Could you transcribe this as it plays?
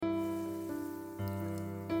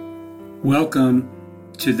Welcome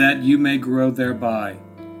to That You May Grow Thereby,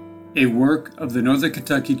 a work of the Northern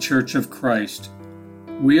Kentucky Church of Christ.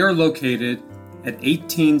 We are located at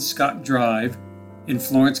 18 Scott Drive in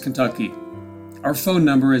Florence, Kentucky. Our phone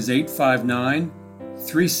number is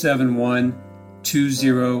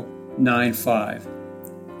 859-371-2095.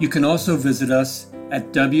 You can also visit us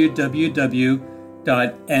at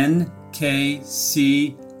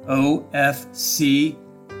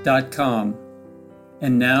www.nkcofc.com.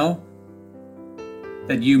 And now,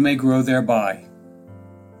 that you may grow thereby.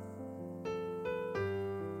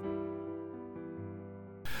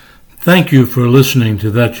 Thank you for listening to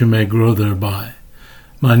That You May Grow Thereby.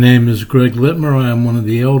 My name is Greg Littmer. I am one of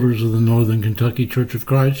the elders of the Northern Kentucky Church of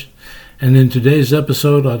Christ. And in today's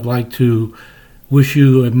episode, I'd like to wish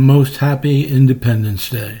you a most happy Independence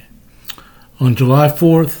Day. On July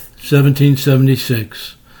 4th,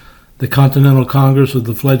 1776, the Continental Congress of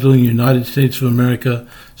the fledgling United States of America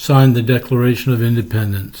signed the Declaration of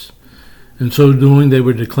Independence. In so doing, they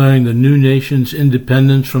were declaring the new nation's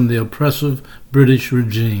independence from the oppressive British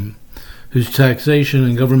regime, whose taxation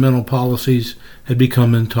and governmental policies had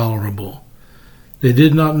become intolerable. They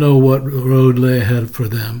did not know what road lay ahead for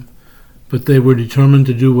them, but they were determined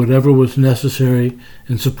to do whatever was necessary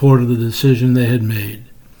in support of the decision they had made.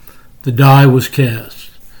 The die was cast.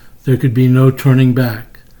 There could be no turning back.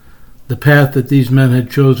 The path that these men had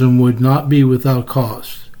chosen would not be without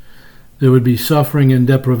cost. There would be suffering and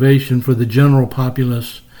deprivation for the general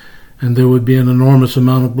populace, and there would be an enormous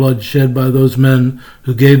amount of blood shed by those men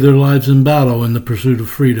who gave their lives in battle in the pursuit of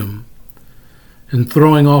freedom. In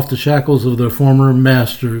throwing off the shackles of their former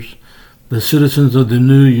masters, the citizens of the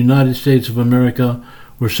new United States of America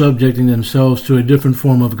were subjecting themselves to a different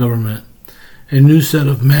form of government, a new set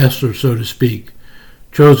of masters, so to speak,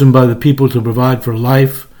 chosen by the people to provide for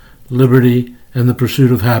life, liberty, and the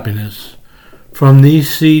pursuit of happiness. From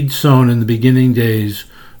these seeds sown in the beginning days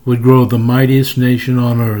would grow the mightiest nation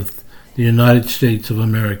on earth, the United States of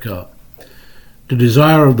America. The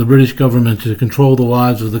desire of the British government to control the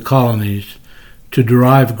lives of the colonies, to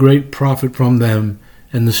derive great profit from them,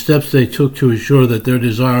 and the steps they took to ensure that their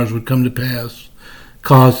desires would come to pass,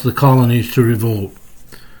 caused the colonies to revolt.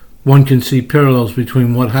 One can see parallels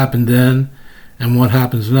between what happened then and what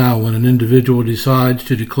happens now when an individual decides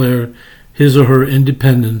to declare his or her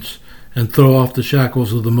independence and throw off the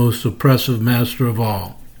shackles of the most oppressive master of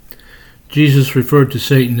all. Jesus referred to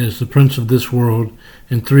Satan as the prince of this world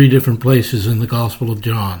in 3 different places in the Gospel of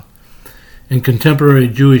John. In contemporary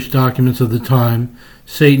Jewish documents of the time,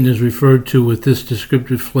 Satan is referred to with this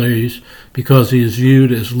descriptive phrase because he is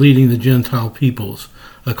viewed as leading the Gentile peoples,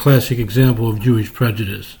 a classic example of Jewish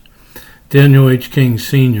prejudice. Daniel H. King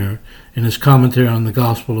Sr., in his commentary on the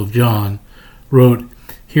Gospel of John, wrote,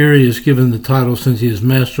 "Here he is given the title since he is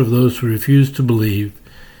master of those who refuse to believe,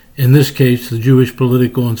 in this case the Jewish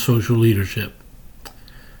political and social leadership."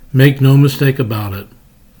 Make no mistake about it.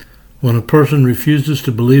 When a person refuses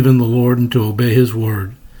to believe in the Lord and to obey his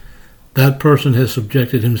word, that person has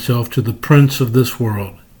subjected himself to the prince of this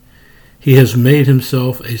world. He has made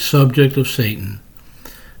himself a subject of Satan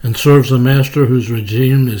and serves a master whose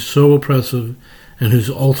regime is so oppressive and whose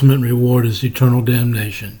ultimate reward is eternal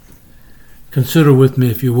damnation. Consider with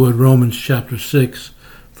me, if you would, Romans chapter 6,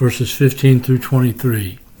 verses 15 through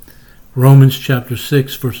 23. Romans chapter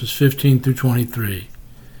 6, verses 15 through 23.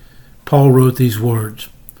 Paul wrote these words,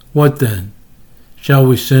 "What then? Shall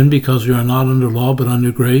we sin because we are not under law but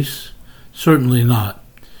under grace? Certainly not.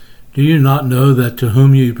 Do you not know that to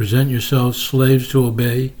whom you present yourselves slaves to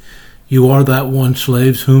obey, you are that one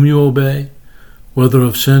slaves whom you obey, whether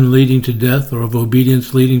of sin leading to death or of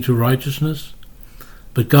obedience leading to righteousness?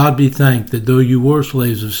 But God be thanked that though you were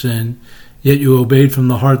slaves of sin, yet you obeyed from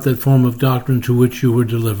the heart that form of doctrine to which you were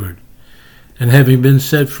delivered. And having been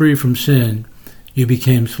set free from sin, you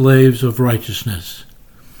became slaves of righteousness.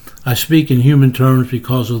 I speak in human terms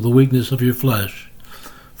because of the weakness of your flesh.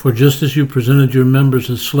 For just as you presented your members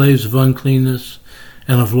as slaves of uncleanness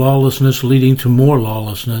and of lawlessness leading to more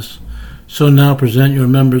lawlessness, so now present your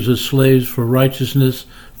members as slaves for righteousness,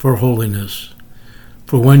 for holiness.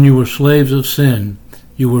 For when you were slaves of sin,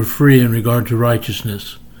 you were free in regard to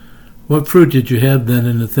righteousness. What fruit did you have then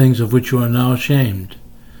in the things of which you are now ashamed?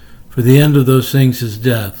 For the end of those things is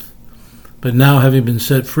death. But now, having been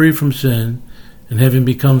set free from sin, and having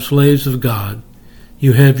become slaves of God,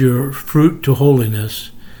 you have your fruit to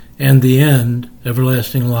holiness, and the end,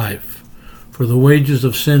 everlasting life. For the wages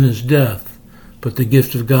of sin is death, but the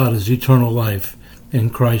gift of God is eternal life in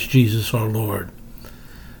Christ Jesus our Lord.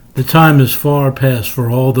 The time is far past for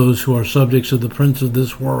all those who are subjects of the prince of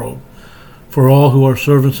this world, for all who are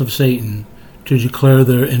servants of Satan, to declare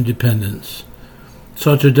their independence.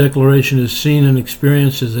 Such a declaration is seen and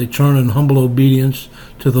experienced as they turn in humble obedience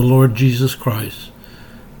to the Lord Jesus Christ,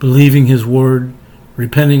 believing his word,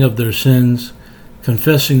 repenting of their sins,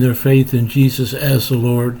 confessing their faith in Jesus as the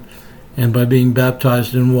Lord, and by being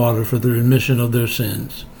baptized in water for the remission of their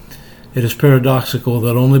sins. It is paradoxical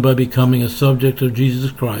that only by becoming a subject of Jesus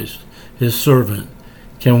Christ, his servant,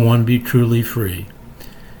 can one be truly free.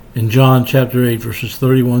 In John chapter 8, verses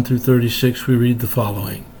 31 through 36, we read the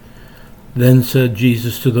following. Then said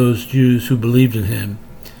Jesus to those Jews who believed in him,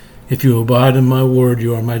 If you abide in my word,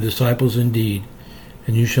 you are my disciples indeed,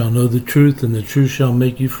 and you shall know the truth, and the truth shall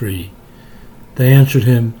make you free. They answered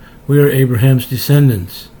him, We are Abraham's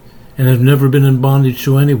descendants, and have never been in bondage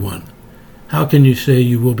to anyone. How can you say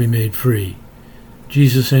you will be made free?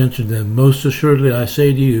 Jesus answered them, Most assuredly I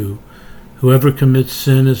say to you, whoever commits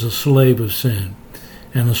sin is a slave of sin,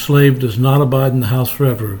 and a slave does not abide in the house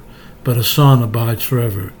forever, but a son abides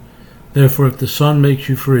forever. Therefore, if the Son makes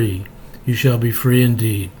you free, you shall be free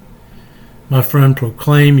indeed. My friend,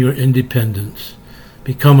 proclaim your independence.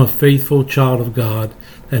 Become a faithful child of God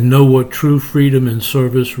and know what true freedom and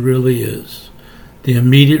service really is. The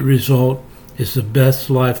immediate result is the best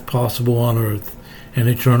life possible on earth and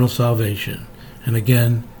eternal salvation. And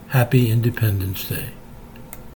again, happy Independence Day.